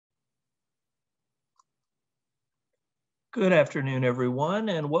Good afternoon, everyone,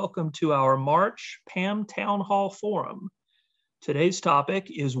 and welcome to our March PAM Town Hall Forum. Today's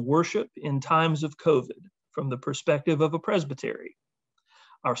topic is worship in times of COVID from the perspective of a presbytery.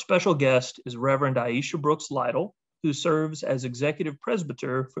 Our special guest is Reverend Aisha Brooks-Lytle, who serves as Executive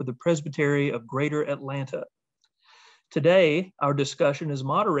Presbyter for the Presbytery of Greater Atlanta. Today, our discussion is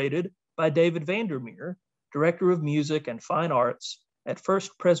moderated by David VanderMeer, Director of Music and Fine Arts at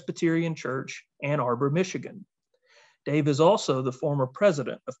First Presbyterian Church, Ann Arbor, Michigan. Dave is also the former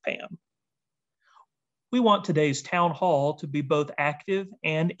president of PAM. We want today's town hall to be both active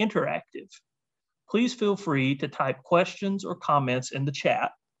and interactive. Please feel free to type questions or comments in the chat,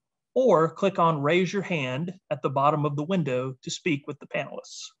 or click on raise your hand at the bottom of the window to speak with the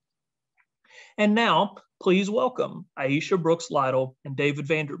panelists. And now, please welcome Aisha Brooks-Lytle and David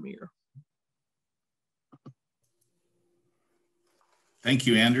VanderMeer. Thank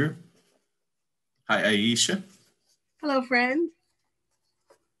you, Andrew. Hi, Aisha. Hello, friend.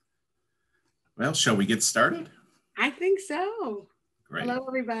 Well, shall we get started? I think so. Great. Hello,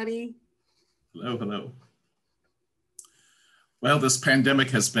 everybody. Hello, hello. Well, this pandemic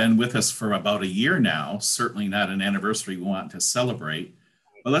has been with us for about a year now, certainly not an anniversary we want to celebrate.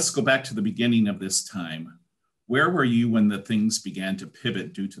 But let's go back to the beginning of this time. Where were you when the things began to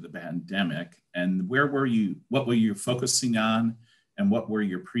pivot due to the pandemic? And where were you? What were you focusing on? And what were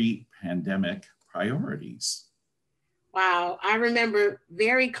your pre-pandemic priorities? Wow, I remember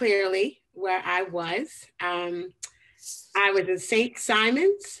very clearly where I was. I was in St.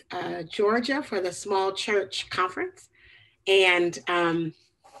 Simons, Georgia for the small church conference. And I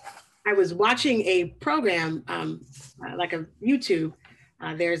was watching a program, like a YouTube.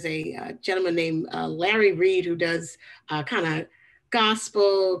 There's a gentleman named Larry Reed who does kind of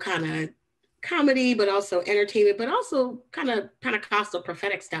gospel, kind of comedy, but also entertainment, but also kind of Pentecostal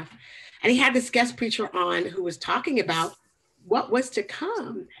prophetic stuff. And he had this guest preacher on who was talking about what was to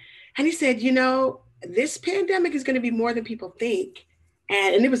come. And he said, you know, this pandemic is going to be more than people think.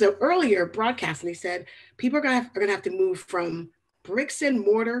 And it was an earlier broadcast. And he said, people are going to have to move from bricks and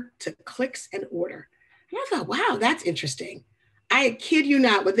mortar to clicks and order. And I thought, wow, that's interesting. I kid you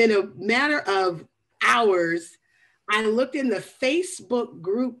not, within a matter of hours, I looked in the Facebook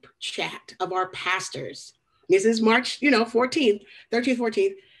group chat of our pastors. This is March, 13th,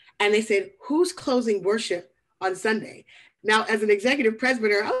 14th. And they said, who's closing worship on Sunday? Now, as an executive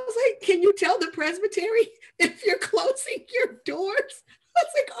presbyter, I was like, can you tell the presbytery if you're closing your doors? I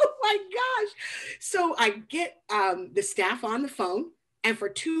was like, oh my gosh. So I get the staff on the phone. And for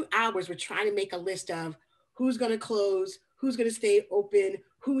 2 hours, we're trying to make a list of who's going to close, who's going to stay open,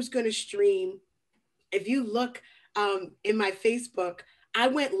 who's going to stream. If you look in my Facebook, I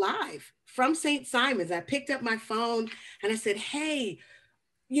went live from St. Simons. I picked up my phone and I said, hey,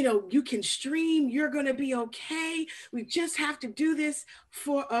 you can stream, you're going to be okay. We just have to do this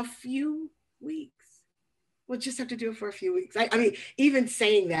for a few weeks. We'll just have to do it for a few weeks. I mean, even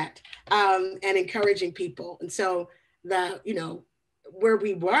saying that and encouraging people. And so where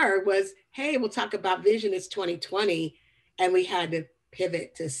we were was, hey, we'll talk about vision. It's 2020. And we had to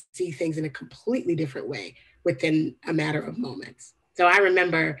pivot to see things in a completely different way within a matter of moments. So I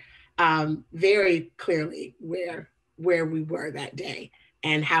remember very clearly where we were that day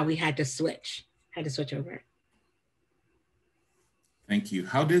and how we had to switch over. Thank you.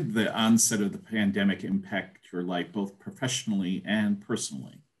 How did the onset of the pandemic impact your life, both professionally and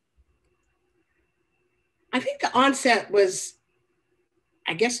personally? I think the onset was,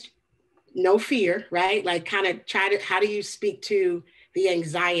 I guess, no fear, right? Like kind of how do you speak to the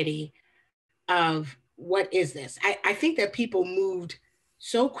anxiety of what is this? I think that people moved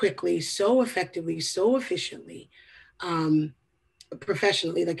so quickly, so effectively, so efficiently,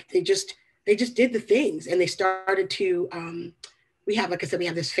 professionally, like they just did the things and they started to, we have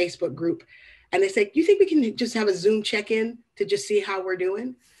this Facebook group and they say, you think we can just have a Zoom check-in to just see how we're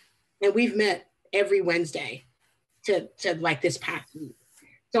doing? And we've met every Wednesday to like this past week.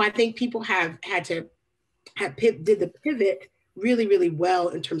 So I think people did the pivot really, really well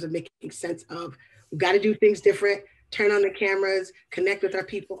in terms of making sense of, we've got to do things different, turn on the cameras, connect with our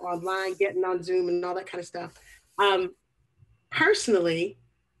people online, getting on Zoom and all that kind of stuff. Personally,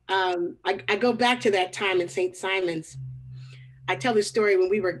 I go back to that time in St. Simons. I tell this story when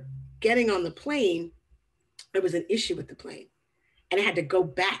we were getting on the plane, there was an issue with the plane and I had to go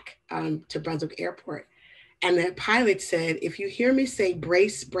back to Brunswick Airport. And the pilot said, if you hear me say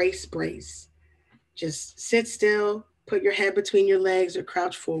brace, brace, brace, just sit still, put your head between your legs or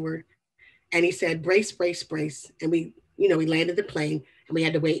crouch forward. And he said, brace, brace, brace. And we landed the plane and we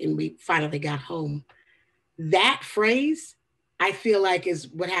had to wait and we finally got home. That phrase, I feel like is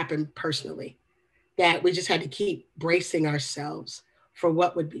what happened personally. that we just had to keep bracing ourselves for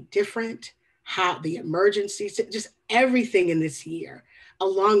what would be different, how the emergencies, just everything in this year,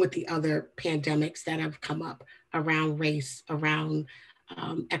 along with the other pandemics that have come up around race, around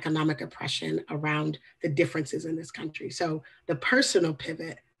economic oppression, around the differences in this country. So the personal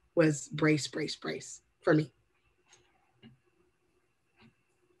pivot was brace, brace, brace for me.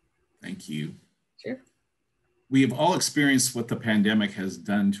 Thank you. Sure. We have all experienced what the pandemic has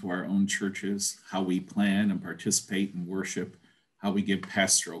done to our own churches, how we plan and participate in worship, how we give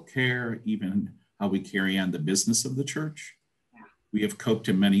pastoral care, even how we carry on the business of the church. Yeah. We have coped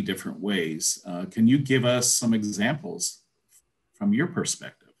in many different ways. Can you give us some examples from your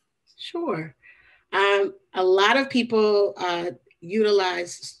perspective? Sure. A lot of people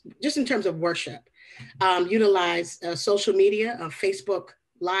utilize, just in terms of worship, utilize social media, Facebook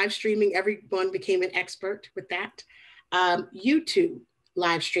live streaming. Everyone became an expert with that. YouTube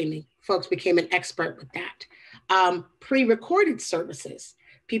live streaming, folks became an expert with that. Pre-recorded services,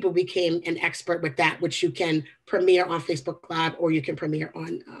 people became an expert with that, which you can premiere on Facebook Live or you can premiere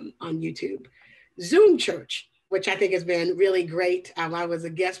on YouTube. Zoom church, which I think has been really great. I was a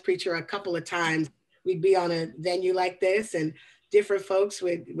guest preacher a couple of times. We'd be on a venue like this and different folks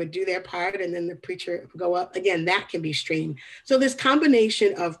would do their part and then the preacher would go up. Again, that can be streamed. So this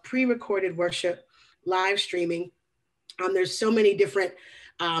combination of pre-recorded worship, live streaming, there's so many different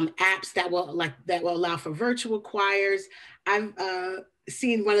apps that will allow for virtual choirs. I've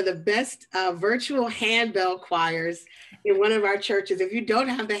seen one of the best virtual handbell choirs in one of our churches. If you don't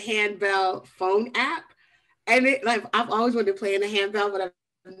have the handbell phone app, and I've always wanted to play in the handbell, but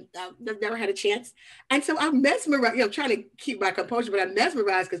I've never had a chance. And so I'm mesmerized, I'm trying to keep my composure, but I'm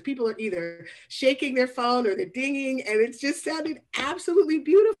mesmerized because people are either shaking their phone or they're dinging, and it's just sounded absolutely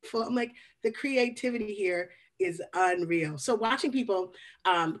beautiful. I'm like, the creativity here is unreal. So watching people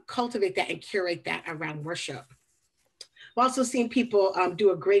cultivate that and curate that around worship. I've also seen people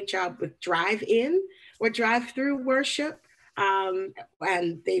do a great job with drive-in or drive-through worship.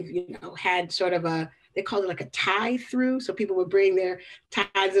 And they've, had sort of they call it like a tie-through. So people would bring their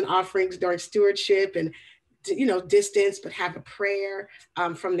tithes and offerings during stewardship and, distance, but have a prayer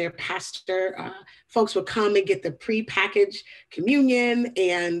from their pastor. Folks would come and get the pre-packaged communion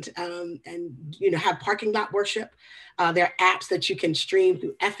and have parking lot worship. There are apps that you can stream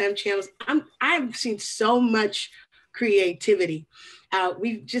through FM channels. I've seen so much creativity.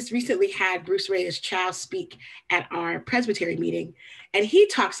 We've just recently had Bruce Reyes Chow speak at our Presbytery meeting, and he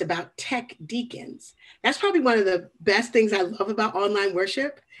talks about tech deacons. That's probably one of the best things I love about online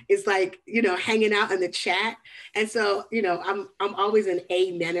worship is hanging out in the chat. And so, I'm always an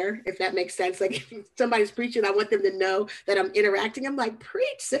amener, if that makes sense. Like if somebody's preaching, I want them to know that I'm interacting. I'm like,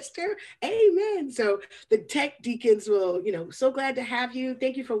 preach, sister, amen. So the tech deacons will, so glad to have you.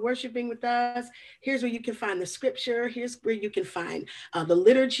 Thank you for worshiping with us. Here's where you can find the scripture. Here's where you can find the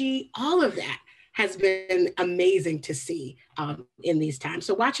liturgy. All of that has been amazing to see in these times.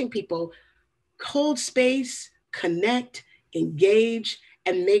 So watching people hold space, connect, engage,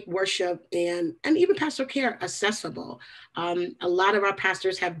 and make worship and even pastoral care accessible. A lot of our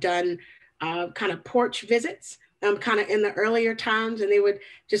pastors have done kind of porch visits kind of in the earlier times, and they would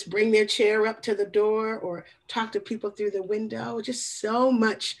just bring their chair up to the door or talk to people through the window. Just so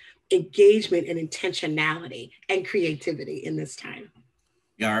much engagement and intentionality and creativity in this time.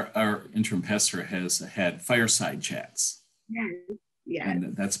 Yeah, our interim pastor has had fireside chats. Yeah.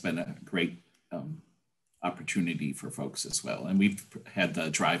 And that's been a great opportunity for folks as well. And we've had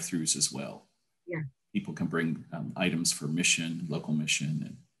the drive-throughs as well. Yeah. People can bring items for mission, local mission,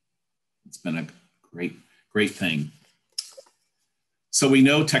 and it's been a great thing. So we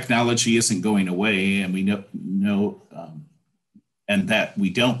know technology isn't going away, and we know and that we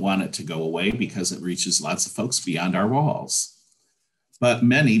don't want it to go away because it reaches lots of folks beyond our walls. But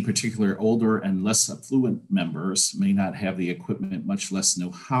many, particularly older and less affluent members, may not have the equipment, much less know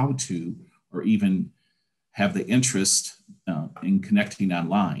how to, or even have the interest in connecting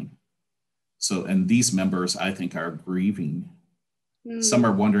online. So, and these members, I think, are grieving. Some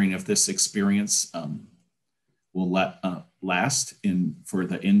are wondering if this experience will last for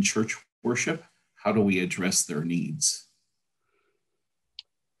the in-church worship. How do we address their needs?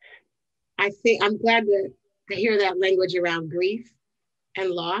 I think I'm glad to hear that language around grief and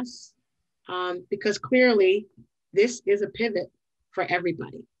loss, because clearly this is a pivot for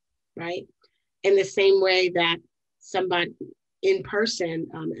everybody, right? In the same way that somebody in person,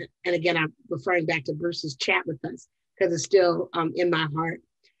 and again, I'm referring back to Bruce's chat with us because it's still in my heart,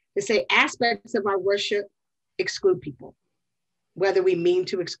 to say aspects of our worship exclude people, whether we mean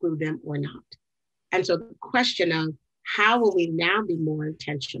to exclude them or not. And so the question of how will we now be more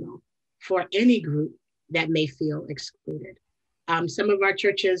intentional for any group that may feel excluded. Some of our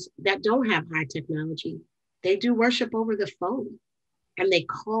churches that don't have high technology, they do worship over the phone and they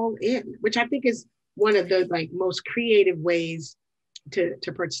call in, which I think is one of the like most creative ways to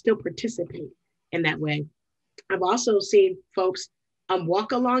still participate in that way. I've also seen folks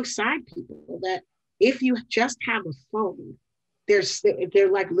walk alongside people that if you just have a phone,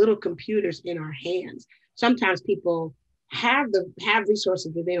 they're like little computers in our hands. Sometimes people have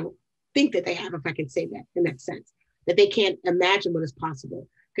resources that they don't think that they have, if I can say that in that sense, that they can't imagine what is possible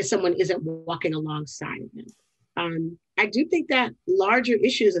because someone isn't walking alongside of them. I do think that larger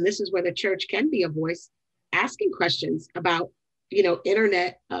issues, and this is where the church can be a voice, asking questions about,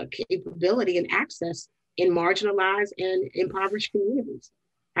 internet capability and access in marginalized and impoverished communities.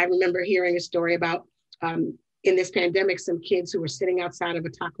 I remember hearing a story about in this pandemic, some kids who were sitting outside of a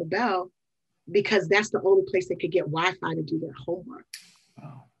Taco Bell because that's the only place they could get Wi-Fi to do their homework.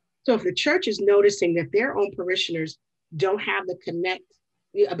 Wow. So if the church is noticing that their own parishioners don't have the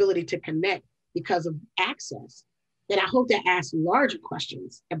ability to connect because of access, then I hope that asks larger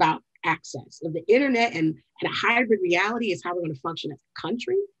questions about access. If the internet and a hybrid reality is how we're going to function as a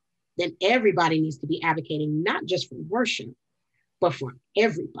country, then everybody needs to be advocating not just for worship, but for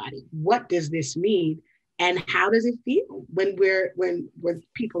everybody. What does this mean? And how does it feel when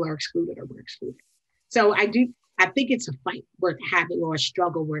people are excluded or we're excluded? So I think it's a fight worth having or a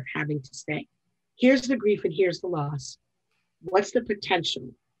struggle worth having to say, here's the grief and here's the loss. What's the potential?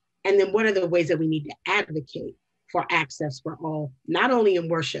 And then what are the ways that we need to advocate for access for all, not only in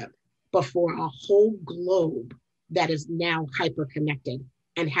worship, but for a whole globe that is now hyper-connected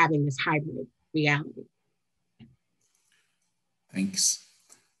and having this hybrid reality. Thanks.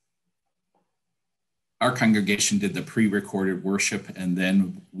 Our congregation did the pre-recorded worship, and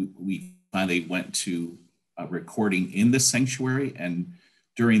then we finally went to a recording in the sanctuary. And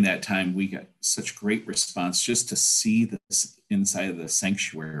during that time, we got such great response just to see this inside of the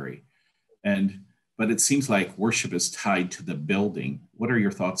sanctuary. But it seems like worship is tied to the building. What are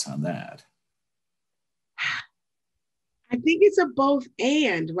your thoughts on that? I think it's a both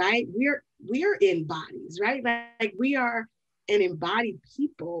and, right? We're in bodies, right? Like we are an embodied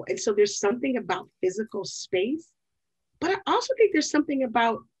people. And so there's something about physical space, but I also think there's something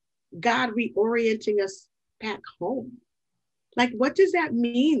about God reorienting us back home. Like, what does that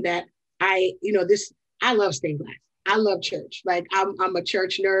mean that I love stained glass. I love church. Like I'm a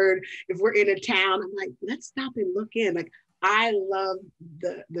church nerd. If we're in a town, I'm like, let's stop and look in. Like I love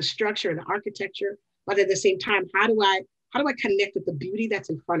the structure and the architecture, but at the same time, how do I connect with the beauty that's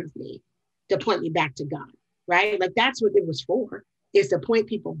in front of me to point me back to God, right? Like that's what it was for, is to point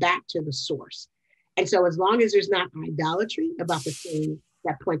people back to the source. And so as long as there's not idolatry about the thing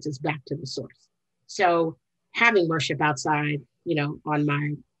that points us back to the source. So having worship outside, on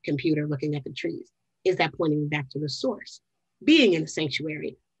my computer, looking at the trees, is that pointing me back to the source? Being in a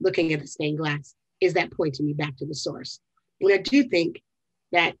sanctuary, looking at the stained glass, is that pointing me back to the source? And I do think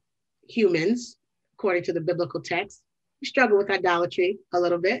that humans, according to the biblical text, we struggle with idolatry a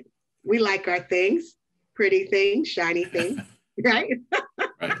little bit. We like our things, pretty things, shiny things, right?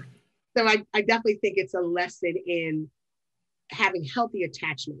 Right. So I definitely think it's a lesson in having healthy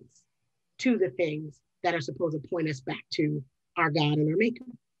attachments to the things that are supposed to point us back to our God and our Maker.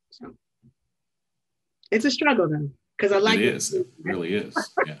 So it's a struggle though, because I like it. It really is.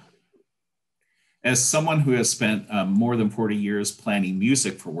 Yeah. As someone who has spent more than 40 years planning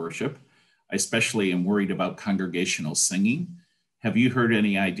music for worship, I especially am worried about congregational singing. Have you heard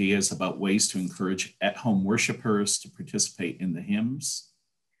any ideas about ways to encourage at-home worshipers to participate in the hymns?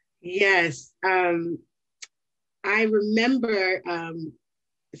 Yes. I remember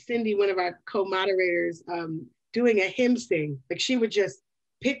Cindy, one of our co-moderators, doing a hymn sing. Like she would just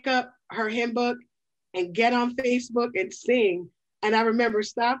pick up her hymn book and get on Facebook and sing. And I remember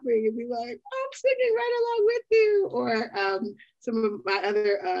stopping and be like, I'm singing right along with you. Or some of my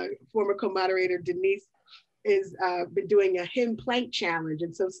other former co-moderator, Denise, is been doing a hymn plank challenge.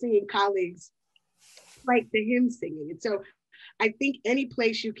 And so seeing colleagues plank the hymn singing. And so I think any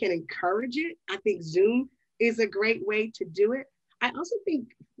place you can encourage it, I think Zoom is a great way to do it. I also think,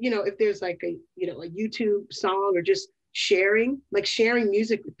 if there's like a YouTube song or just sharing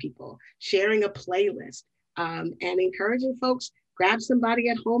music with people, sharing a playlist, and encouraging folks, grab somebody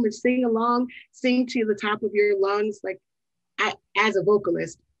at home and sing along, sing to the top of your lungs. Like as a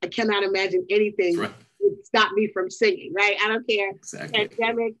vocalist, I cannot imagine anything would stop me from singing, right? I don't care. Exactly.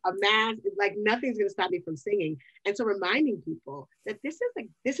 Pandemic, a mask, like nothing's gonna stop me from singing. And so reminding people that this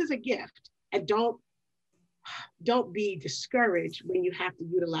is a gift, and don't be discouraged when you have to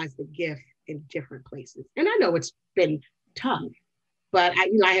utilize the gift in different places. And I know it's been tough, But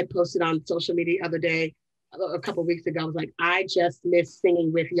I had posted on social media the other day, a couple of weeks ago, I was like, I just miss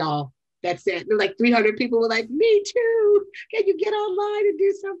singing with y'all. That's it. There were like 300 people were like, me too. Can you get online and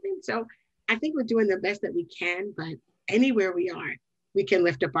do something? So I think we're doing the best that we can, but anywhere we are, we can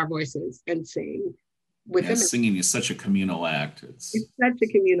lift up our voices and sing with them. Singing is such a communal act. It's such a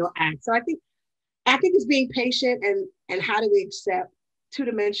communal act. So I think it's being patient and how do we accept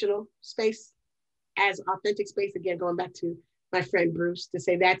two-dimensional space as authentic space. Again, going back to my friend Bruce, to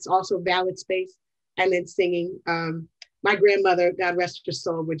say that's also valid space. And then singing. My grandmother, God rest her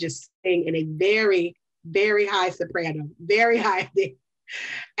soul, would just sing in a very, very high soprano, very high.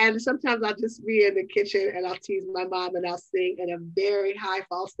 And sometimes I'll just be in the kitchen and I'll tease my mom and I'll sing in a very high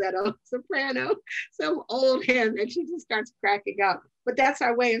falsetto soprano, some old hymn, and she just starts cracking up. But that's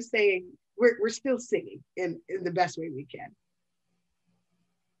our way of saying we're still singing in the best way we can.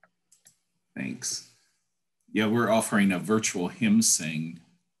 Thanks. Yeah, we're offering a virtual hymn sing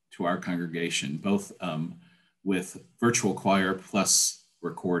to our congregation, both with virtual choir plus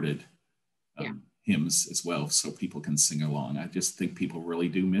recorded hymns as well, so people can sing along. I just think people really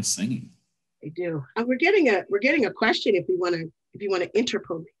do miss singing. They do. And we're getting a question if you want to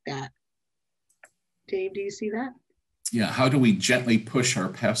interpolate that. Dave, do you see that? Yeah, how do we gently push our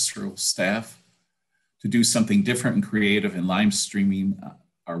pastoral staff to do something different and creative in live streaming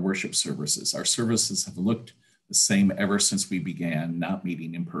our worship services? Our services have looked the same ever since we began not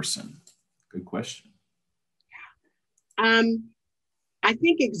meeting in person. Good question. I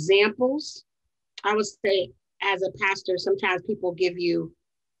think examples, I would say as a pastor, sometimes people give you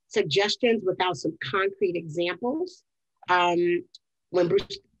suggestions without some concrete examples. When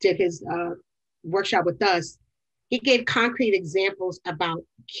Bruce did his workshop with us, he gave concrete examples about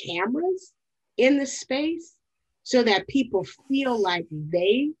cameras in the space so that people feel like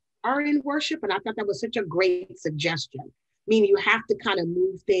they are in worship. And I thought that was such a great suggestion. Meaning you have to kind of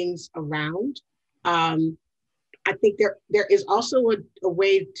move things around. I think there is also a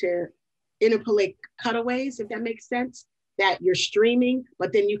way to interpolate cutaways, if that makes sense, that you're streaming,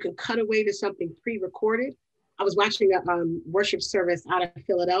 but then you can cut away to something pre-recorded. I was watching a worship service out of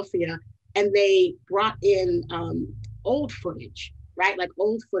Philadelphia, and they brought in old footage, right? Like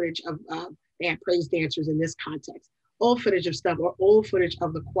old footage of, they had praise dancers in this context, old footage of stuff or old footage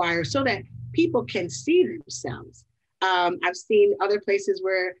of the choir so that people can see themselves. I've seen other places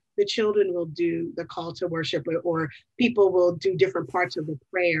where the children will do the call to worship or people will do different parts of the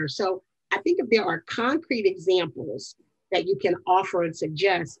prayer. So I think if there are concrete examples that you can offer and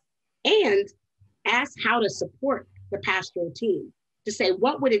suggest and ask how to support the pastoral team to say,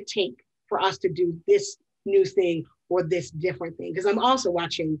 what would it take for us to do this new thing or this different thing? Because I'm also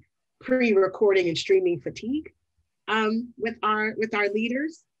watching pre-recording and streaming fatigue with our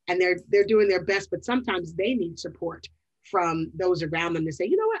leaders. And they're doing their best, but sometimes they need support from those around them to say,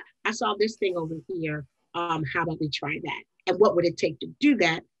 you know what, I saw this thing over here. How about we try that? And what would it take to do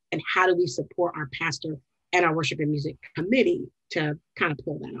that? And how do we support our pastor and our worship and music committee to kind of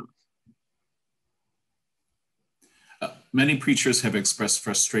pull that off? Many preachers have expressed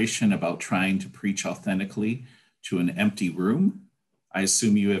frustration about trying to preach authentically to an empty room. I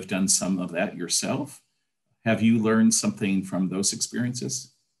assume you have done some of that yourself. Have you learned something from those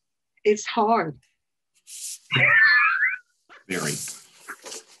experiences? It's hard. Very.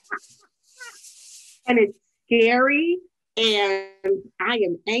 And it's scary. And I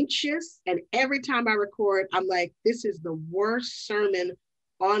am anxious. And every time I record, I'm like, this is the worst sermon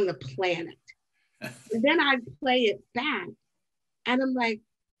on the planet. And then I play it back. And I'm like,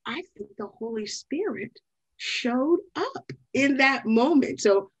 I think the Holy Spirit showed up in that moment.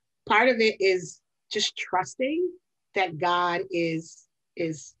 So part of it is just trusting that God is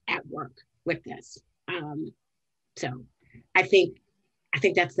at work with this. So I think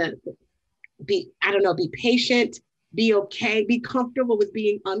that's be patient, be okay, be comfortable with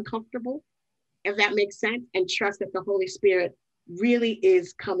being uncomfortable, if that makes sense, and trust that the Holy Spirit really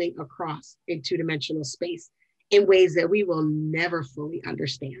is coming across in two-dimensional space in ways that we will never fully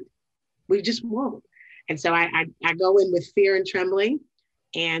understand. We just won't. And so I go in with fear and trembling.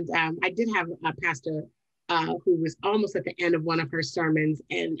 And I did have a pastor who was almost at the end of one of her sermons,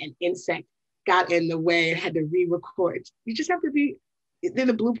 and an insect got in the way and had to re-record. You just have to be, they're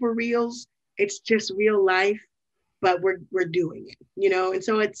the blooper reels. It's just real life, but we're doing it, you know? And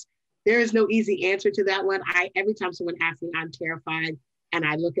so there is no easy answer to that one. Every time someone asks me, I'm terrified, and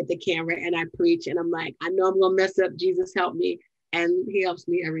I look at the camera and I preach and I'm like, I know I'm gonna mess up, Jesus help me. And he helps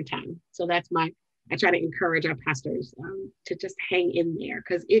me every time. So I try to encourage our pastors to just hang in there,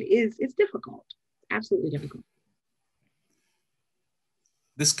 because it's difficult, absolutely difficult.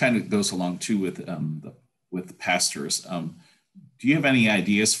 This kind of goes along too with the pastors. do you have any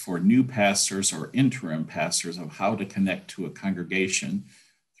ideas for new pastors or interim pastors of how to connect to a congregation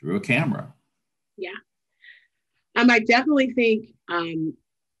through a camera? Yeah. I definitely think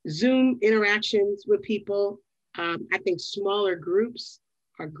Zoom interactions with people. I think smaller groups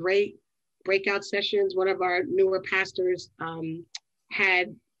are great. Breakout sessions. One of our newer pastors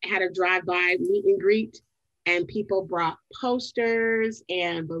had a drive-by meet and greet, and people brought posters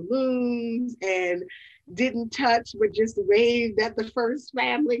and balloons and didn't touch, but just waved at the first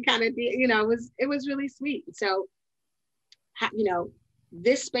family kind of deal. It was really sweet. So,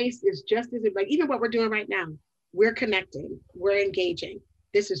 this space is just as, like, even what we're doing right now, we're connecting, we're engaging.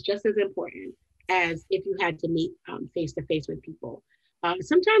 This is just as important as if you had to meet face to face with people.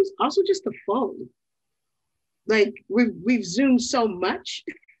 Sometimes also just the phone. Like we've Zoomed so much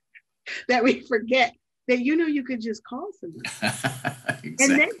that we forget that, you could just call someone Exactly.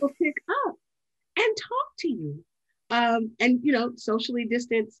 and they will pick up and talk to you. And socially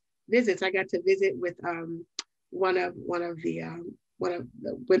distanced visits. I got to visit with one of the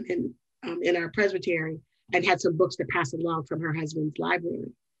women in our Presbytery, and had some books to pass along from her husband's library.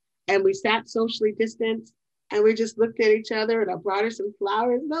 And we sat socially distanced, and we just looked at each other, and I brought her some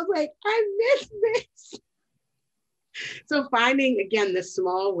flowers, and I was like, I miss this. So finding, again, the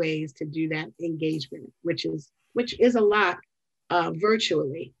small ways to do that engagement, which is a lot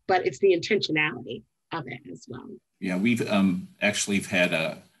virtually, but it's the intentionality of it as well. Yeah, we've actually had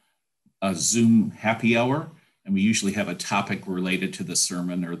a Zoom happy hour, and we usually have a topic related to the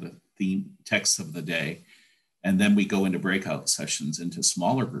sermon or the theme text of the day. And then we go into breakout sessions into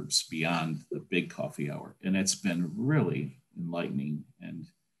smaller groups beyond the big coffee hour. And it's been really enlightening and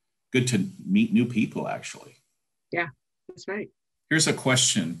good to meet new people, actually. Yeah, that's right. Here's a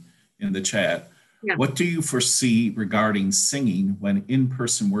question in the chat. Yeah. What do you foresee regarding singing when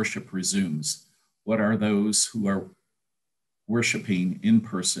in-person worship resumes? What are those who are worshiping in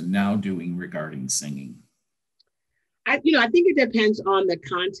person now doing regarding singing? I think it depends on the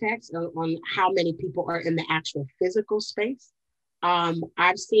context, on how many people are in the actual physical space.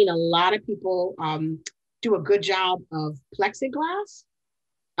 I've seen a lot of people do a good job of plexiglass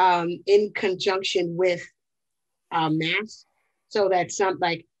in conjunction with masks, so that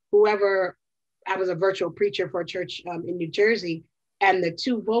I was a virtual preacher for a church in New Jersey, and the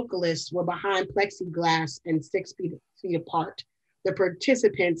two vocalists were behind plexiglass and 6 feet apart. The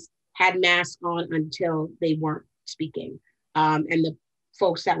participants had masks on until they weren't speaking, and the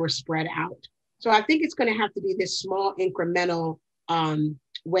folks that were spread out. So I think it's going to have to be this small incremental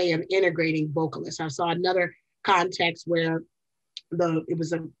way of integrating vocalists. I saw another context where it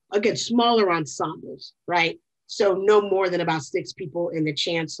was again smaller ensembles, right? So no more than about 6 people in the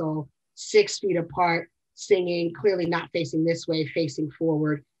chancel, 6 feet apart, singing, clearly not facing this way, facing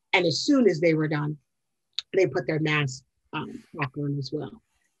forward. And as soon as they were done, they put their masks back on as well.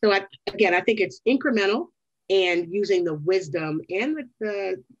 So I think it's incremental, and using the wisdom and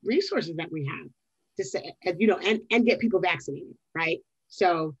the resources that we have to say, and get people vaccinated, right?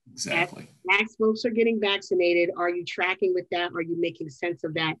 So exactly, as folks are getting vaccinated, are you tracking with that? Are you making sense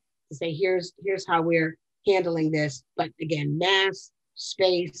of that to say, here's how we're handling this? But again, mask,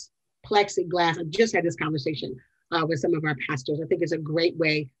 space, plexiglass. I just had this conversation with some of our pastors. I think it's a great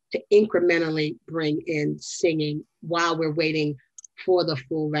way to incrementally bring in singing while we're waiting for the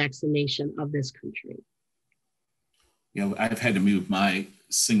full vaccination of this country. I've had to move my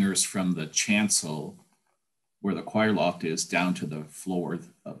singers from the chancel, where the choir loft is, down to the floor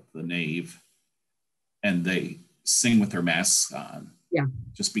of the nave, and they sing with their masks on. Yeah.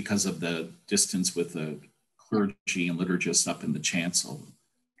 Just because of the distance with the clergy and liturgists up in the chancel.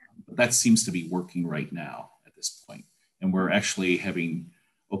 But that seems to be working right now at this point. And we're actually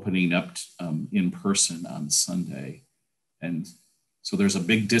opening up in person on Sunday. And so there's a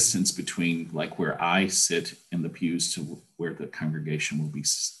big distance between like where I sit in the pews to where the congregation will be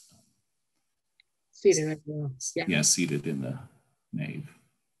seated. Yeah, seated in the nave.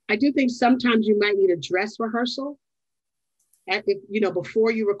 I do think sometimes you might need a dress rehearsal.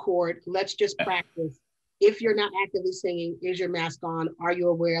 Before you record, let's just practice. If you're not actively singing, is your mask on? Are you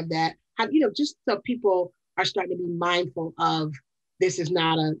aware of that? Just so people are starting to be mindful of, this is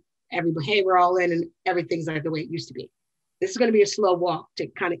not everybody, hey, we're all in and everything's like the way it used to be. This is going to be a slow walk to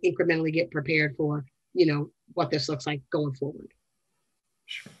kind of incrementally get prepared for, what this looks like going forward.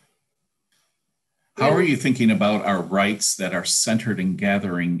 Sure. How are you thinking about our rights that are centered in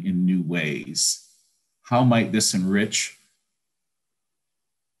gathering in new ways? How might this enrich,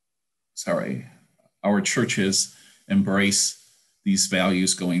 our churches embrace these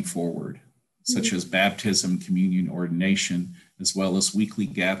values going forward, such as baptism, communion, ordination, as well as weekly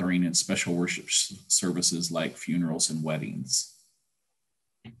gathering and special worship services like funerals and weddings?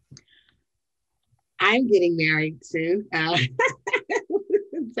 I'm getting married soon.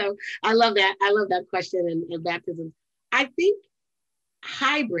 So I love that. I love that question and baptism. I think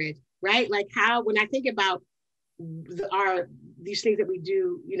hybrid, right? Like how, when I think about these things that we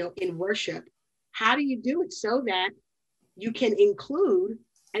do, in worship, how do you do it so that you can include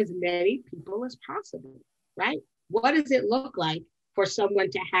as many people as possible, right? What does it look like for someone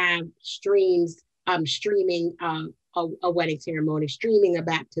to have streaming a wedding ceremony, streaming a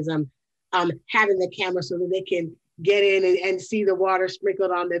baptism, having the camera so that they can get in and see the water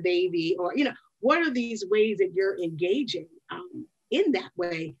sprinkled on the baby, or, what are these ways that you're engaging in that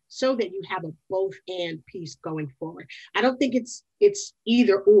way so that you have a both and piece going forward? I don't think it's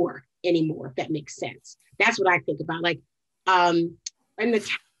either or anymore, if that makes sense. That's what I think about, like, and the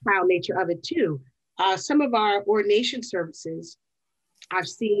tactile nature of it too. Some of our ordination services, I've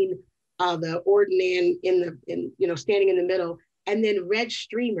seen the ordinand standing in the middle, and then red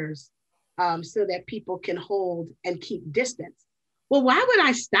streamers so that people can hold and keep distance. Well, why would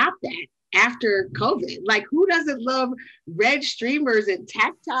I stop that after COVID? Like, who doesn't love red streamers and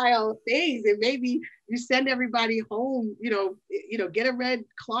tactile things? And maybe you send everybody home, get a red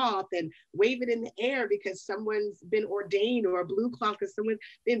cloth and wave it in the air because someone's been ordained, or a blue cloth because someone's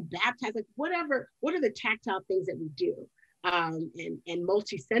been baptized, like whatever. What are the tactile things that we do? And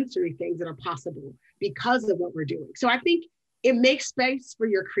multi-sensory things that are possible because of what we're doing. So I think it makes space for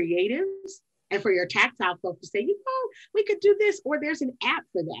your creatives and for your tactile folks to say, we could do this, or there's an app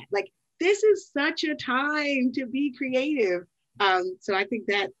for that. Like, this is such a time to be creative. So I think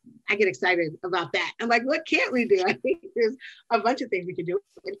that I get excited about that. I'm like, what can't we do? I think there's a bunch of things we can do,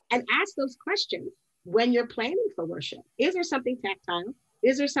 and ask those questions when you're planning for worship. Is there something tactile?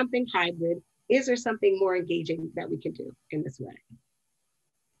 Is there something hybrid? Is there something more engaging that we can do in this way?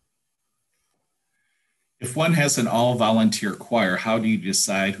 If one has an all-volunteer choir, how do you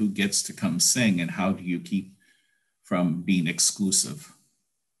decide who gets to come sing, and how do you keep from being exclusive?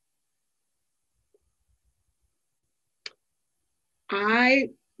 I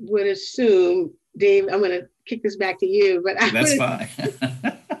would assume, Dave, I'm going to kick this back to you, but that's fine.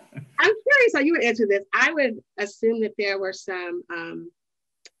 I'm curious how you would answer this. I would assume that there were some,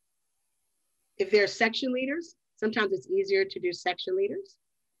 if there are section leaders, sometimes it's easier to do section leaders.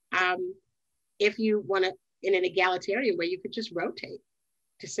 If you want to, in an egalitarian way, you could just rotate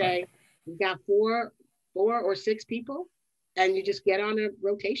to say, you've got four or six people, and you just get on a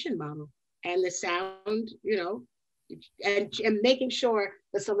rotation model, and the sound, and making sure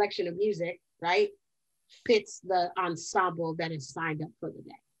the selection of music, right, fits the ensemble that is signed up for the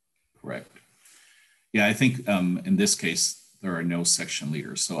day. Correct. Yeah, I think in this case, there are no section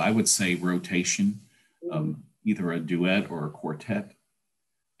leaders. So I would say rotation, either a duet or a quartet,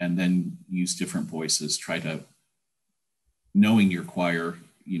 and then use different voices. Try to, knowing your choir,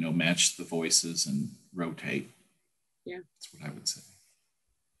 match the voices and rotate. Yeah. That's what I would say.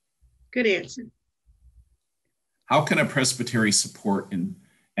 Good answer. How can a presbytery support and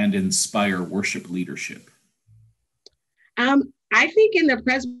inspire worship leadership? I think in the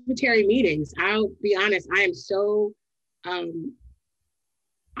presbytery meetings, I'll be honest, I am so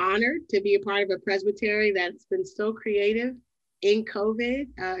honored to be a part of a presbytery that's been so creative in COVID.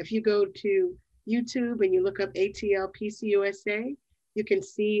 If you go to YouTube and you look up ATL PCUSA, you can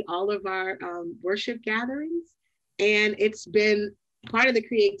see all of our worship gatherings. And it's been part of the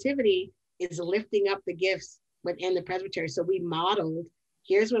creativity is lifting up the gifts within the presbytery. So we modeled,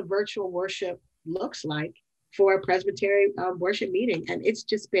 here's what virtual worship looks like for a presbytery worship meeting. And it's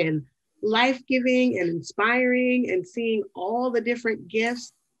just been life-giving and inspiring, and seeing all the different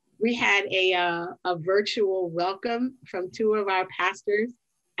gifts. We had a virtual welcome from two of our pastors,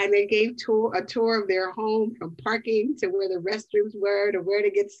 and they gave a tour of their home, from parking to where the restrooms were to where to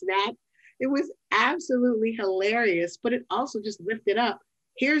get snacks. It was absolutely hilarious, but it also just lifted up.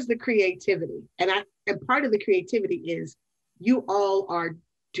 Here's the creativity. And part of the creativity is you all are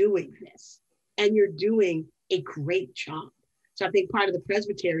doing this, and you're doing a great job. So I think part of the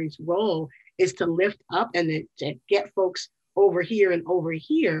presbytery's role is to lift up and to get folks over here and over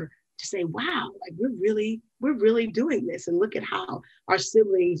here to say, wow, like we're really doing this. And look at how our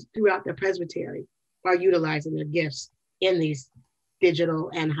siblings throughout the presbytery are utilizing their gifts in these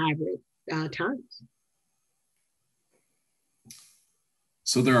digital and hybrid times.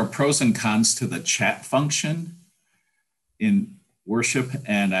 So there are pros and cons to the chat function in worship.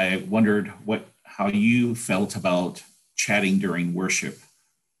 And I wondered how you felt about chatting during worship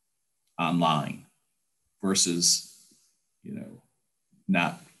online versus,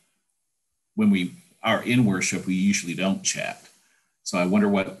 not when we are in worship, we usually don't chat. So I wonder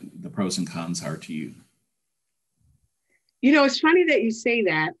what the pros and cons are to you. It's funny that you say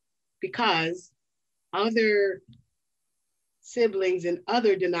that, because other siblings in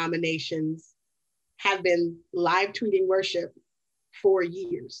other denominations have been live tweeting worship for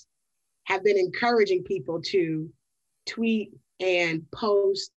years, have been encouraging people to tweet and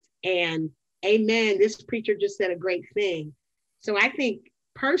post and amen, this preacher just said a great thing. So I think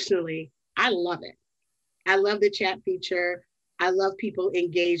personally, I love it. I love the chat feature. I love people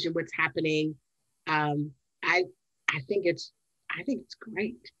engaged in what's happening. I think it's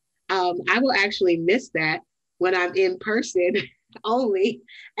great. I will actually miss that when I'm in person only,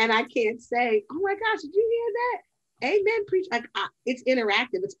 and I can't say, "Oh my gosh, did you hear that? Amen, preach!" Like it's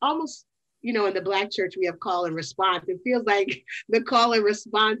interactive. It's almost, in the Black church we have call and response. It feels like the call and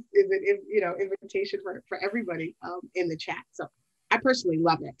response is an invitation for everybody in the chat. So I personally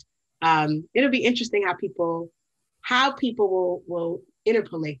love it. It'll be interesting how people will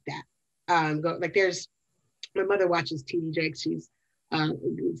interpolate that. There's my mother watches TD Jakes. She's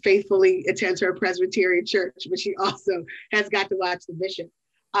faithfully attends her Presbyterian church, but she also has got to watch the bishop.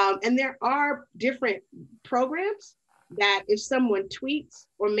 And there are different programs that if someone tweets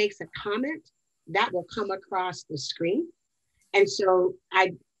or makes a comment, that will come across the screen. And so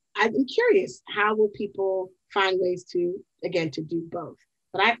I'm curious, how will people find ways to do both?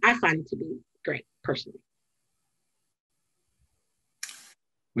 But I find it to be great, personally.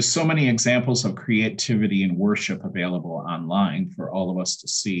 With so many examples of creativity and worship available online for all of us to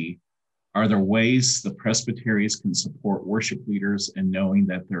see, are there ways the presbyteries can support worship leaders in knowing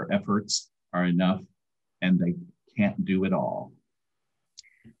that their efforts are enough and they can't do it all?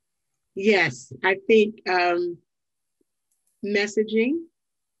 Yes, I think messaging,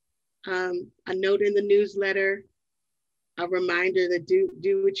 a note in the newsletter, a reminder that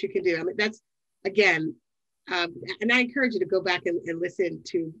do what you can do. I mean, that's, again, and I encourage you to go back and listen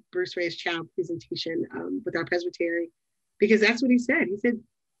to Bruce Ray's child presentation with our Presbytery, because that's what he said. He said,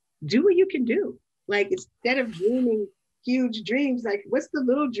 do what you can do. Like, instead of dreaming huge dreams, like, what's the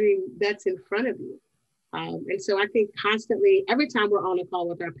little dream that's in front of you? And so I think constantly, every time we're on a call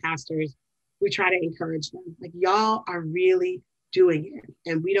with our pastors, we try to encourage them. Like, y'all are really doing it.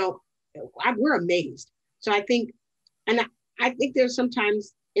 And we're amazed. So I think there's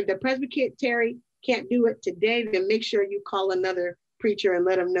sometimes, if the Presbytery can't do it today, then make sure you call another preacher and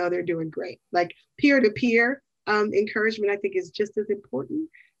let them know they're doing great. Like, peer-to-peer encouragement, I think, is just as important,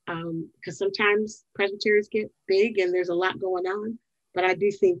 because sometimes presbyteries get big and there's a lot going on. But I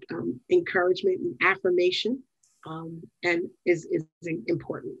do think encouragement and affirmation and is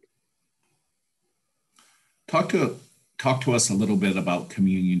important. Talk to us a little bit about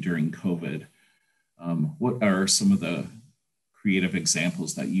communion during COVID. What are some of the creative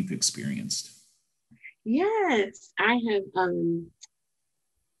examples that you've experienced? Yes, I have.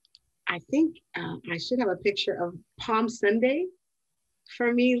 I think I should have a picture of Palm Sunday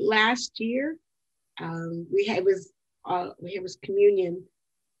for me last year. It was communion,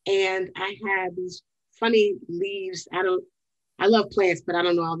 and I had these funny leaves. I love plants, but I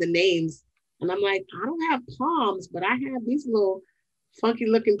don't know all the names. And I'm like, I don't have palms, but I have these little funky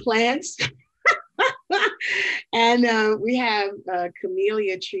looking plants. And we have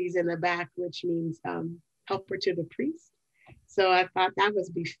camellia trees in the back, which means helper to the priest. So I thought that was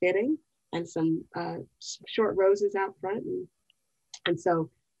befitting, and some short roses out front. And so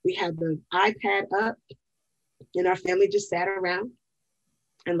we had the iPad up, and our family just sat around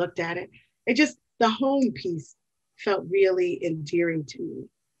and looked at it. The home piece felt really endearing to me.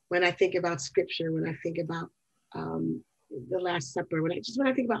 When I think about scripture, when I think about the Last Supper, when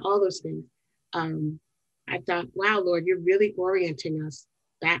I think about all those things, I thought, wow, Lord, you're really orienting us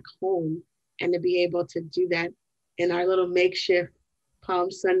back home, and to be able to do that in our little makeshift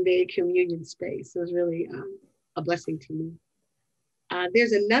Palm Sunday communion space was really a blessing to me.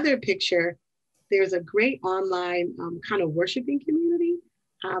 There's another picture. There's a great online kind of worshiping community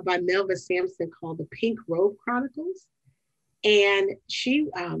by Melva Sampson called the Pink Robe Chronicles. And she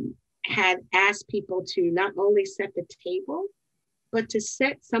had asked people to not only set the table, but to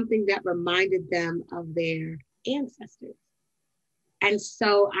set something that reminded them of their ancestors. And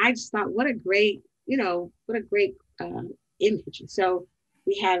so I just thought, what a great image. And so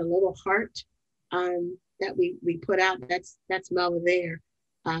we had a little heart that we put out. That's Melva there.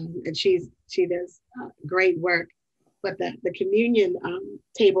 And she does great work. But the communion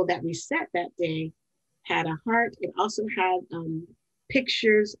table that we set that day had a heart. It also had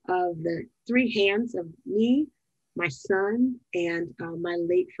pictures of the three hands of me, my son, and my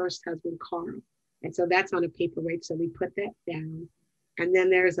late first husband, Carl. And so that's on a paperweight. So we put that down. And then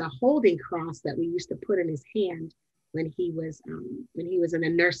there's a holding cross that we used to put in his hand when he was in a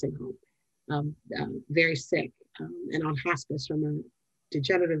nursing home, very sick and on hospice from a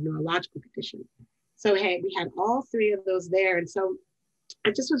degenerative neurological condition. So hey, we had all three of those there. And so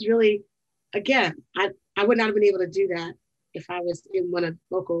I just was really, again, I would not have been able to do that if I was in one of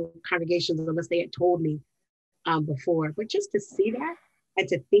local congregations unless they had told me before. But just to see that and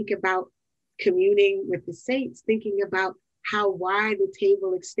to think about communing with the saints, thinking about how wide the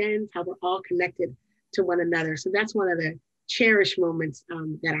table extends, how we're all connected to one another. So that's one of the cherished moments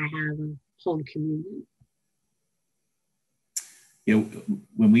that I have of home communion. You know,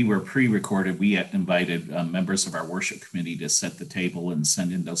 when we were pre-recorded, we had invited members of our worship committee to set the table and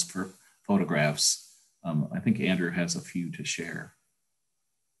send in those photographs. I think Andrew has a few to share.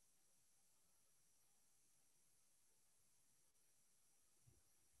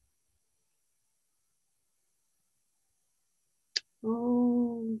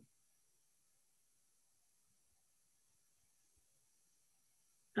 Oh,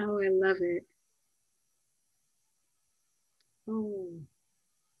 I love it. Oh,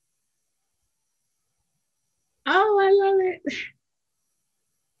 I love it.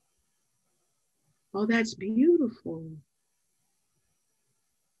 Oh, that's beautiful.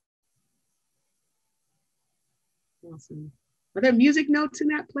 Awesome. Are there music notes in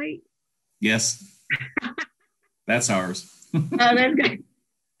that plate? Yes, that's ours. Oh, that's good.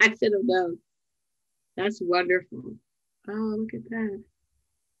 I should have known. That's wonderful. Oh, look at that.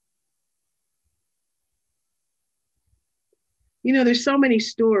 You know, there's so many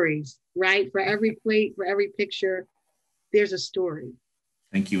stories, right? For every plate, for every picture, there's a story.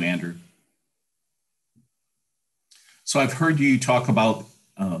 Thank you, Andrew. So I've heard you talk about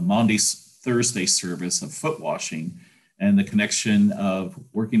Thursday service of foot washing and the connection of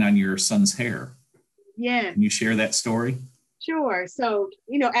working on your son's hair. Yeah. Can you share that story? Sure. So,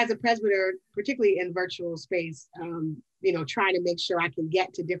 you know, as a presbyter, particularly in virtual space, you know, trying to make sure I can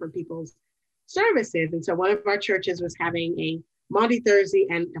get to different people's services. And so one of our churches was having a Maundy Thursday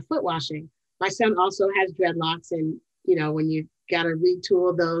and a foot washing. My son also has dreadlocks, and, you know, when you got to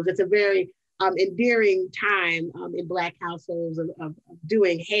retool those, it's a very endearing time in Black households of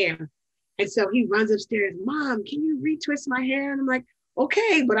doing hair. And so he runs upstairs, Mom, can you retwist my hair? And I'm like,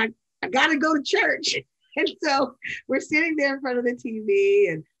 okay, but I got to go to church. And so we're sitting there in front of the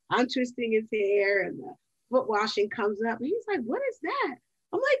TV and I'm twisting his hair and the foot washing comes up. And he's like, what is that?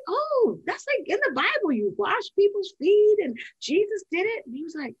 I'm like, oh, that's like in the Bible, you wash people's feet and Jesus did it. And he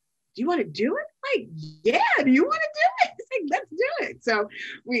was like, do you want to do it? I'm like, yeah, do you want to do it? He's like, let's do it. So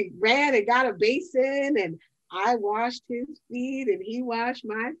we ran and got a basin and I washed his feet and he washed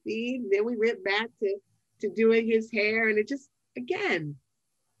my feet. And then we went back to doing his hair. And it just, again,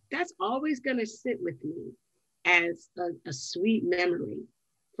 that's always going to sit with me as a sweet memory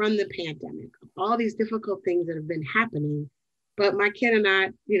from the pandemic, of all these difficult things that have been happening. But my kid and I,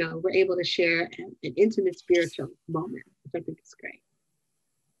 you know, were able to share an intimate spiritual moment, which I think is great.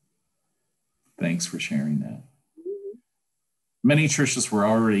 Thanks for sharing that. Mm-hmm. Many churches were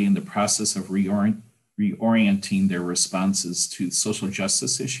already in the process of reorienting their responses to social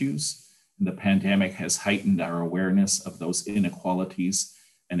justice issues, and the pandemic has heightened our awareness of those inequalities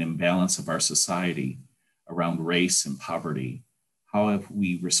and imbalance of our society around race and poverty. How have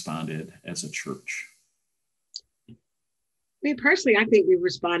we responded as a church? I mean, personally, I think we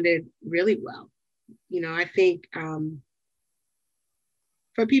responded really well. You know, I think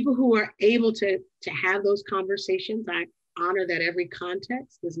for people who are able to have those conversations, I honor that every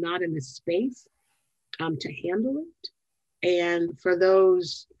context is not in the space to handle it. And for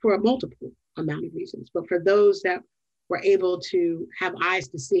those, for a multiple amount of reasons, but for those that were able to have eyes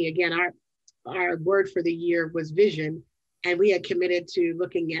to see, again, our word for the year was vision. And we had committed to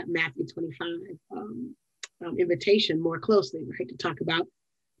looking at Matthew 25 invitation more closely, right? To talk about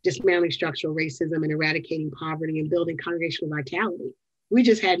dismantling structural racism and eradicating poverty and building congregational vitality. We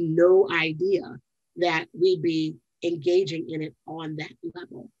just had no idea that we'd be engaging in it on that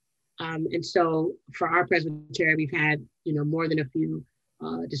level. And so for our Presbytery, we've had, you know, more than a few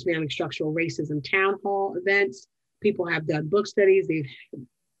dismantling structural racism town hall events. People have done book studies. They've had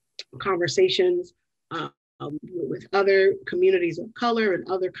conversations with other communities of color and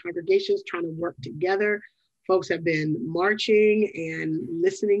other congregations trying to work together. Folks have been marching and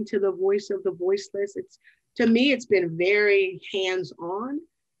listening to the voice of the voiceless. To me, it's been very hands-on.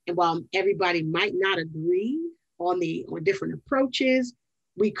 And while everybody might not agree on different approaches,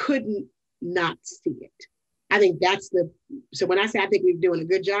 we couldn't not see it. I think so when I say I think we're doing a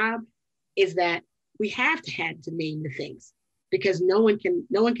good job, is that we had to name the things because no one can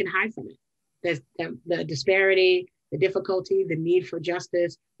hide from it. There's the disparity, the difficulty, the need for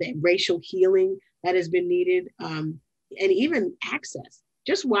justice, the racial healing that has been needed, and even access.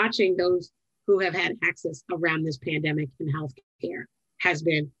 Just watching those who have had access around this pandemic in healthcare has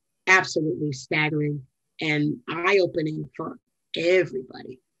been absolutely staggering and eye-opening for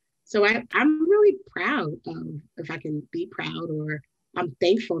everybody. So I'm really proud of, if I can be proud, or I'm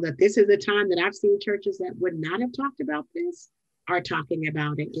thankful that this is a time that I've seen churches that would not have talked about this are talking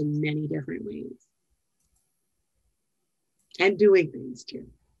about it in many different ways and doing things too.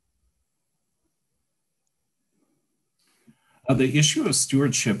 The issue of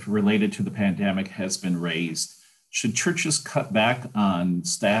stewardship related to the pandemic has been raised. Should churches cut back on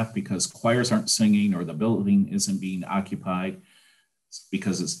staff because choirs aren't singing or the building isn't being occupied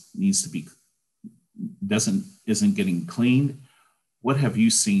because it needs to be isn't getting cleaned? What have you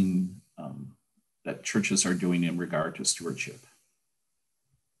seen that churches are doing in regard to stewardship?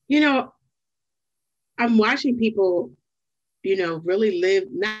 You know, I'm watching people, you know, really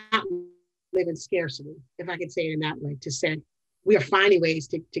not live in scarcity, if I could say it in that way, to say we are finding ways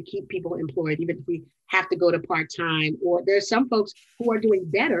to keep people employed, even if we have to go to part-time, or there's some folks who are doing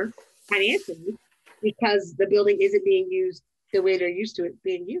better financially because the building isn't being used the way they're used to it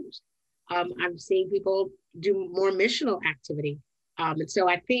being used. I'm seeing people do more missional activity. And so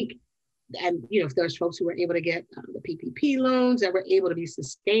I think, and you know, if there's folks who were able to get the PPP loans that were able to be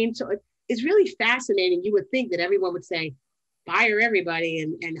sustained. So it's really fascinating. You would think that everyone would say, fire everybody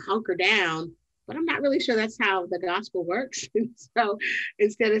and hunker down, but I'm not really sure that's how the gospel works. And so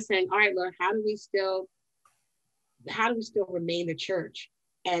instead of saying, all right, Lord, how do we still remain the church,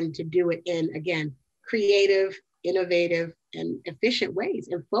 and to do it in, again, creative, innovative, and efficient ways.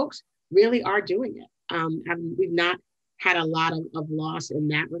 And folks really are doing it. We've not had a lot of loss in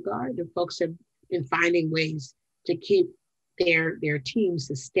that regard. The folks have been finding ways to keep their team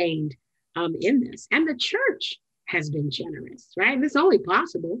sustained in this. And the church has been generous, right? And it's only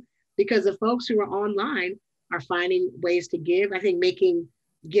possible because the folks who are online are finding ways to give. I think making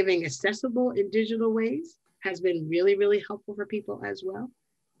giving accessible in digital ways has been really, really helpful for people as well.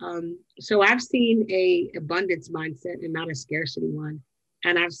 So I've seen a abundance mindset and not a scarcity one.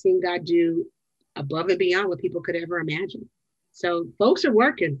 And I've seen God do above and beyond what people could ever imagine. So folks are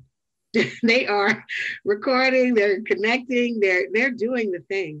working. They are recording, they're connecting, they're doing the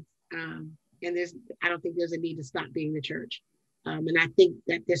thing. And I don't think there's a need to stop being the church. And I think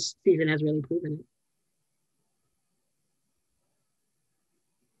that this season has really proven it.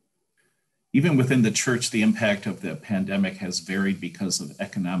 Even within the church, the impact of the pandemic has varied because of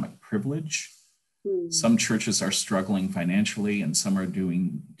economic privilege. Some churches are struggling financially and some are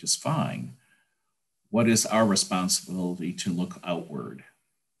doing just fine. What is our responsibility to look outward?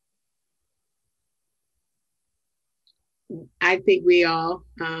 I think we all,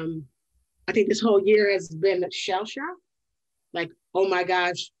 I think this whole year has been a shell shock. Like, oh my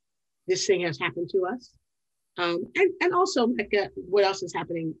gosh, this thing has happened to us. And also like what else is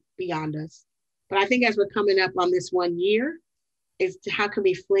happening beyond us. But I think as we're coming up on this 1 year, is how can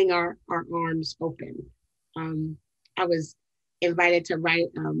we fling our arms open? I was invited to write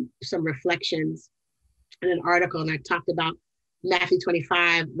some reflections in an article, and I talked about Matthew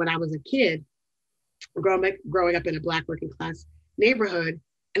 25 when I was a kid, growing up in a Black working class neighborhood.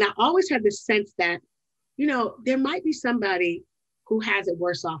 And I always had this sense that, you know, there might be somebody who has it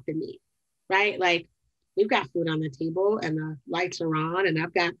worse off than me, right? Like, we've got food on the table and the lights are on, and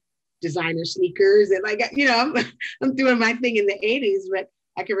I've got designer sneakers, and like, you know, I'm doing my thing in the 80s, but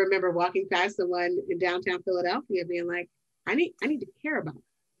I can remember walking past someone in downtown Philadelphia being like, I need to care about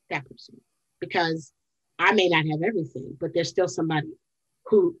that person because I may not have everything, but there's still somebody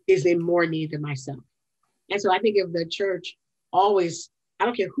who is in more need than myself. And so I think of the church always, I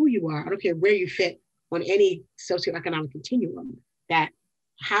don't care who you are, I don't care where you fit on any socioeconomic continuum, that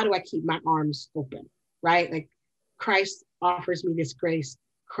how do I keep my arms open, right? Like, Christ offers me this grace.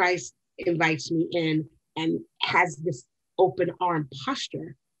 Christ invites me in and has this open arm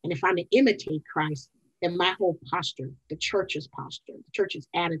posture. And if I'm to imitate Christ, then my whole posture, the church's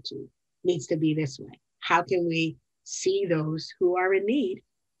attitude needs to be this way. How can we see those who are in need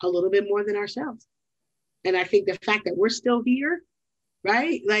a little bit more than ourselves? And I think the fact that we're still here,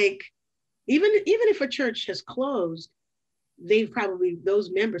 right? Like, even if a church has closed, those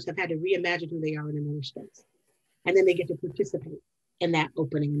members have had to reimagine who they are in another space. And then they get to participate in that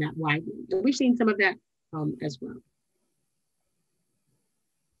opening and that widening. And we've seen some of that as well.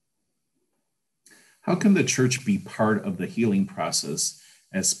 How can the church be part of the healing process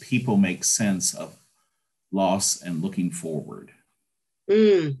as people make sense of loss and looking forward?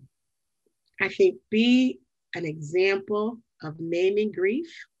 I think be an example of naming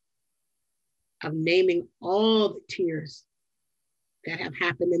grief, of naming all the tears that have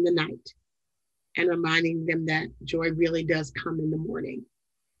happened in the night, and reminding them that joy really does come in the morning.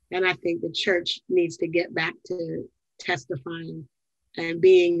 And I think the church needs to get back to testifying and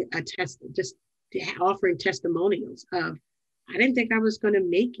being a just offering testimonials of, I didn't think I was going to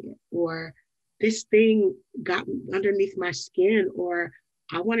make it, or this thing got underneath my skin, or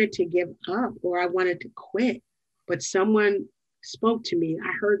I wanted to give up, or I wanted to quit, but someone spoke to me.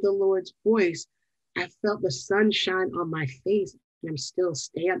 I heard the Lord's voice. I felt the sunshine on my face, and I'm still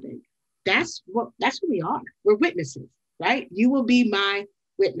standing. That's who we are. We're witnesses, right? You will be my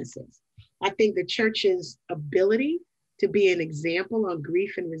witnesses. I think the church's ability to be an example on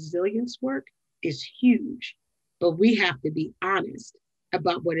grief and resilience work is huge, but we have to be honest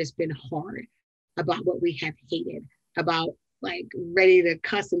about what has been hard, about what we have hated, about like ready to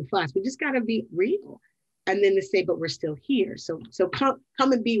cuss and fuss. We just got to be real. And then to say, but we're still here. So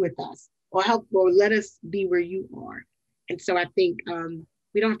come and be with us, or help, or let us be where you are. And so I think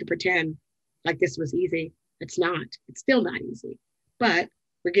we don't have to pretend like this was easy. It's not. It's still not easy, but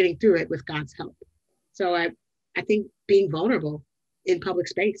we're getting through it with God's help. So I think being vulnerable in public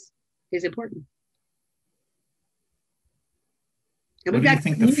space is important. And what do you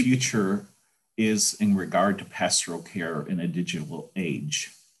think the future is in regard to pastoral care in a digital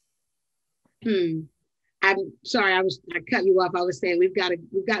age? I'm sorry, I cut you off. I was saying we've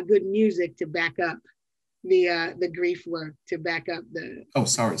got good music to back up the grief work, to back up the. Oh,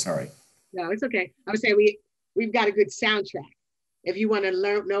 sorry. No, it's okay. I was saying we've got a good soundtrack. If you want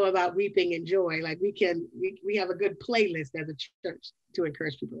to know about weeping and joy, like we have a good playlist as a church to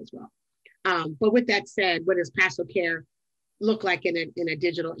encourage people as well. But with that said, what does pastoral care look like in a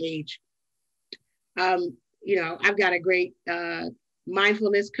digital age? I've got a great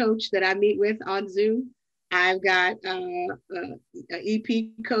mindfulness coach that I meet with on Zoom. I've got an EP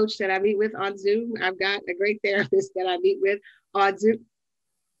coach that I meet with on Zoom. I've got a great therapist that I meet with on Zoom.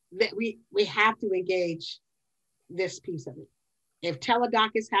 That we have to engage this piece of it. If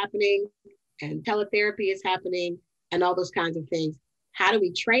teledoc is happening and teletherapy is happening and all those kinds of things, how do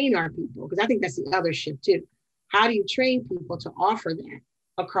we train our people? Because I think that's the other shift too. How do you train people to offer that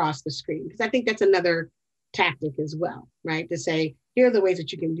across the screen? Because I think that's another tactic as well, right? To say, here are the ways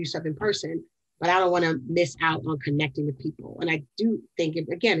that you can do stuff in person, but I don't want to miss out on connecting with people. And I do think,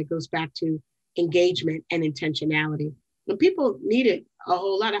 it goes back to engagement and intentionality. When people need it a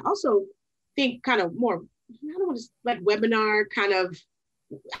whole lot, I also think kind of more, I don't want to like webinar kind of,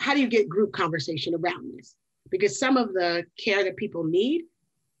 how do you get group conversation around this? Because some of the care that people need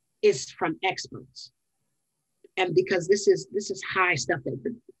is from experts. And because this is high stuff,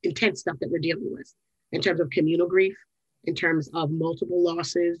 intense stuff that we're dealing with in terms of communal grief, in terms of multiple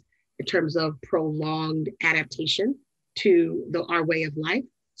losses, in terms of prolonged adaptation to our way of life.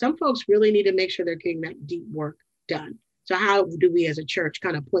 Some folks really need to make sure they're getting that deep work done. So how do we as a church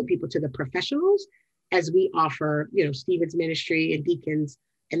kind of point people to the professionals as we offer, Stephen's ministry and deacons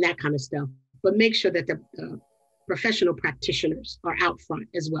and that kind of stuff, but make sure that the professional practitioners are out front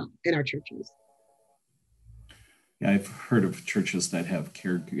as well in our churches. Yeah, I've heard of churches that have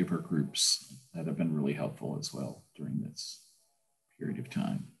caregiver groups that have been really helpful as well during this period of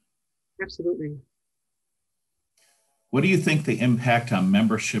time. Absolutely. What do you think the impact on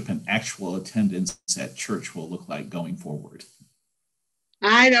membership and actual attendance at church will look like going forward?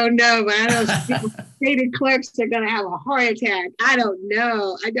 I don't know, but I know stated clerks are going to have a heart attack. I don't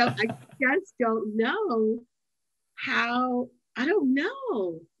know. I just don't know how. I don't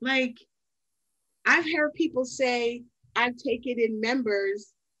know. Like, I've heard people say, I've taken in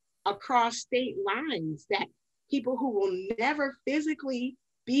members across state lines, that people who will never physically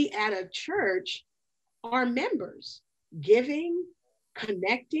be at a church are members, giving,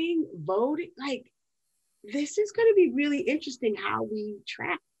 connecting, voting. Like, this is going to be really interesting how we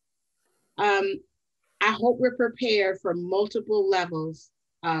track. I hope we're prepared for multiple levels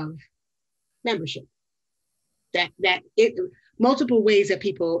of membership. Multiple ways that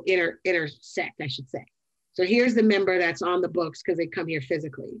people intersect, I should say. So here's the member that's on the books because they come here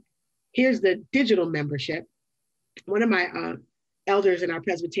physically. Here's the digital membership. One of my elders in our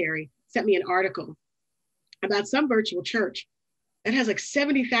Presbytery sent me an article about some virtual church that has like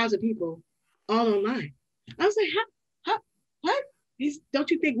 70,000 people all online. I was like, what? Don't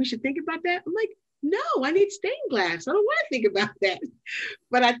you think we should think about that? I'm like, no, I need stained glass. I don't want to think about that.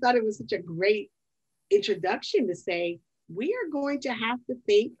 But I thought it was such a great introduction to say, we are going to have to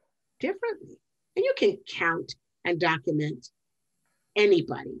think differently. And you can count and document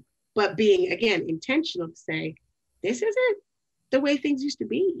anybody, but being, again, intentional to say, this isn't the way things used to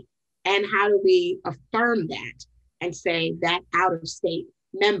be. And how do we affirm that and say that out of state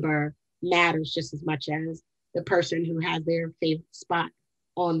member matters just as much as the person who has their favorite spot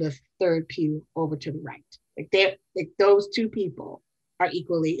on the third pew over to the right. Like those two people are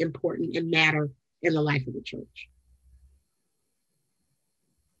equally important and matter in the life of the church.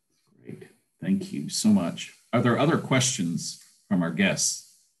 Thank you so much. Are there other questions from our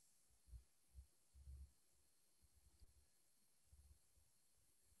guests?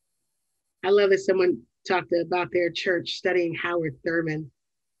 I love that someone talked about their church studying Howard Thurman,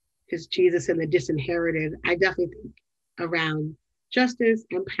 his Jesus and the Disinherited. I definitely think around justice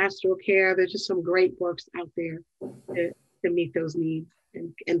and pastoral care, there's just some great works out there to meet those needs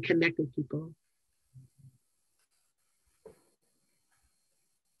and connect with people.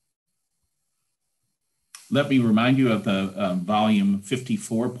 Let me remind you of the volume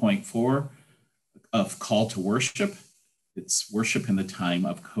 54.4 of Call to Worship. It's worship in the time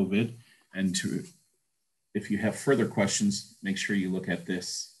of COVID. And if you have further questions, make sure you look at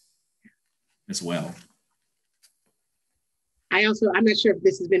this as well. I'm not sure if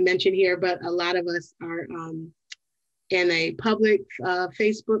this has been mentioned here, but a lot of us are in a public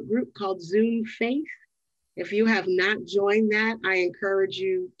Facebook group called Zoom Faith. If you have not joined that, I encourage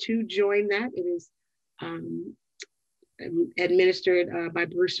you to join that. It is administered by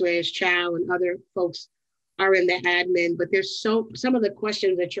Bruce Chow, and other folks are in the admin, but there's some of the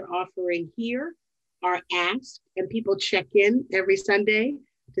questions that you're offering here are asked, and people check in every Sunday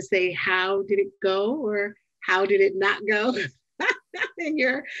to say, how did it go, or how did it not go in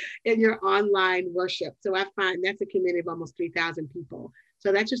your online worship. So I find that's a community of almost 3,000 people.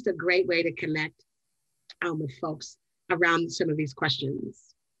 So that's just a great way to connect with folks around some of these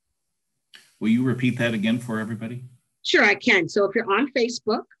questions. Will you repeat that again for everybody? Sure, I can. So if you're on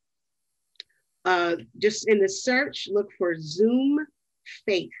Facebook, just in the search, look for Zoom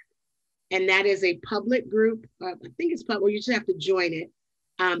Faith. And that is a public group. I think it's public, you just have to join it.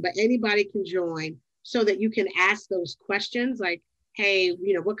 But anybody can join so that you can ask those questions like, hey,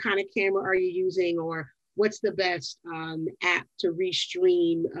 what kind of camera are you using? Or what's the best app to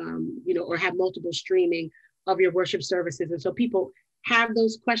restream, or have multiple streaming of your worship services. And so people have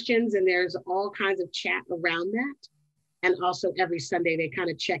those questions, and there's all kinds of chat around that. And also every Sunday, they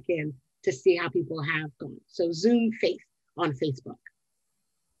kind of check in to see how people have gone. So Zoom Faith on Facebook.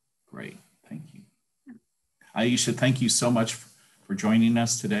 Great, thank you. Aisha, thank you so much for joining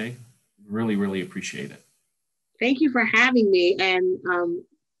us today. Really, really appreciate it. Thank you for having me, and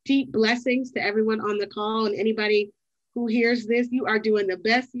deep blessings to everyone on the call, and anybody who hears this. You are doing the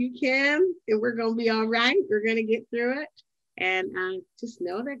best you can, and we're gonna be all right. We're gonna get through it, and just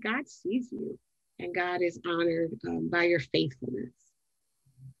know that God sees you, and God is honored by your faithfulness.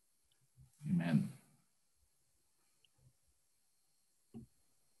 Amen.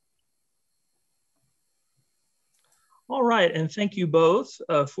 All right, and thank you both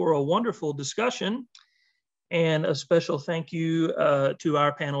for a wonderful discussion, and a special thank you to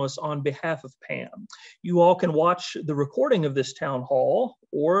our panelists on behalf of PAM. You all can watch the recording of this town hall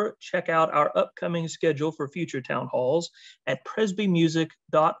or check out our upcoming schedule for future town halls at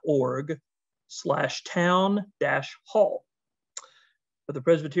presbymusic.org/town-hall. For the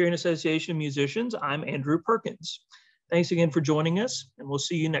Presbyterian Association of Musicians, I'm Andrew Perkins. Thanks again for joining us, and we'll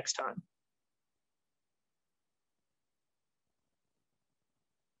see you next time.